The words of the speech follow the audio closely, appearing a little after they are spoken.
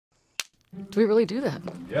Do we really do that?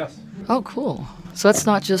 Yes. Oh, cool. So that's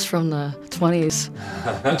not just from the 20s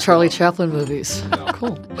Charlie Chaplin movies.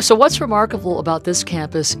 Cool. So what's remarkable about this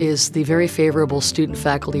campus is the very favorable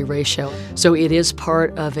student-faculty ratio. So it is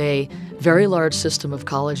part of a very large system of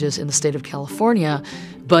colleges in the state of California,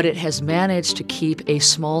 but it has managed to keep a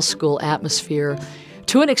small school atmosphere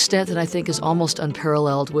to an extent that I think is almost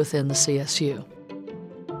unparalleled within the CSU.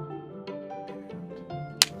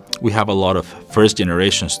 We have a lot of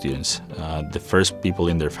first-generation students, the first people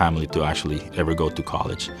in their family to actually ever go to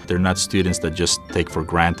college. They're not students that just take for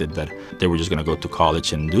granted that they were just going to go to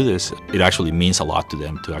college and do this. It actually means a lot to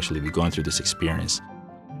them to actually be going through this experience.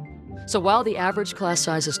 So while the average class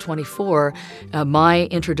size is 24, my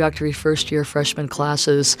introductory first-year freshman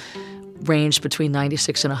classes ranged between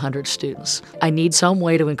 96 and 100 students. I need some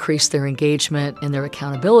way to increase their engagement and their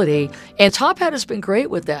accountability, and Top Hat has been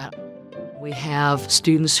great with that. We have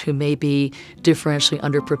students who may be differentially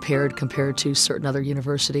underprepared compared to certain other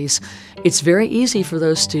universities. It's very easy for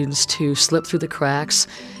those students to slip through the cracks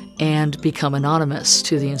and become anonymous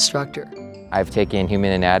to the instructor. I've taken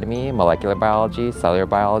human anatomy, molecular biology, cellular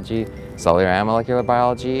and molecular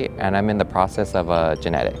biology, and I'm in the process of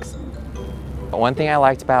genetics. One thing I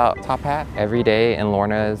liked about Top Hat, every day in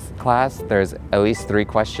Lorna's class, there's at least 3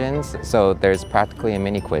 questions, so there's practically a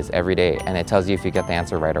mini quiz every day, and it tells you if you get the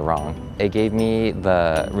answer right or wrong. It gave me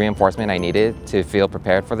the reinforcement I needed to feel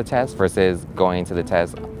prepared for the test versus going to the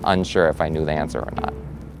test unsure if I knew the answer or not.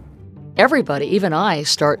 Everybody, even I,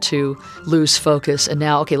 start to lose focus, and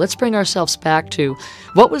now, okay, let's bring ourselves back to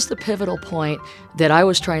what was the pivotal point that I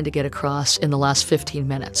was trying to get across in the last 15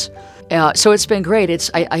 minutes. So it's been great.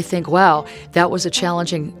 I think, wow, that was a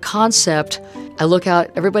challenging concept. I look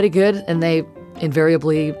out, everybody good? And they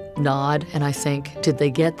invariably nod, and I think, did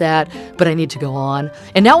they get that? But I need to go on.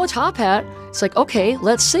 And now with Top Hat, it's like, okay,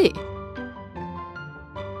 let's see.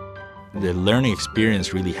 The learning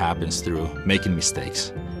experience really happens through making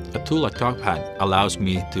mistakes. A tool like Top Hat allows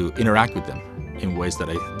me to interact with them in ways that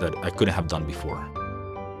I couldn't have done before.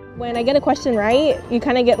 When I get a question right, you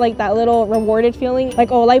kind of get like that little rewarded feeling,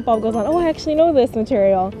 like, oh, a light bulb goes on, oh, I actually know this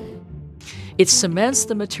material. It cements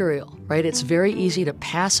the material, right? It's very easy to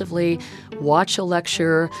passively watch a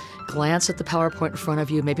lecture, glance at the PowerPoint in front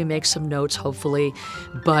of you, maybe make some notes, hopefully,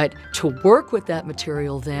 but to work with that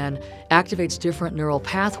material then activates different neural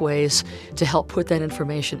pathways to help put that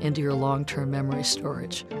information into your long-term memory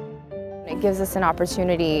storage. It gives us an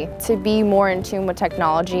opportunity to be more in tune with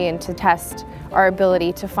technology and to test our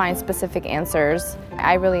ability to find specific answers.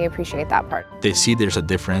 I really appreciate that part. They see there's a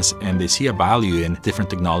difference and they see a value in different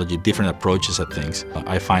technology, different approaches at things.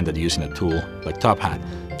 I find that using a tool like Top Hat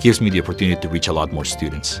gives me the opportunity to reach a lot more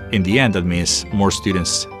students. In the end, that means more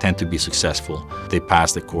students tend to be successful. They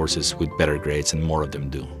pass the courses with better grades and more of them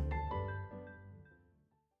do.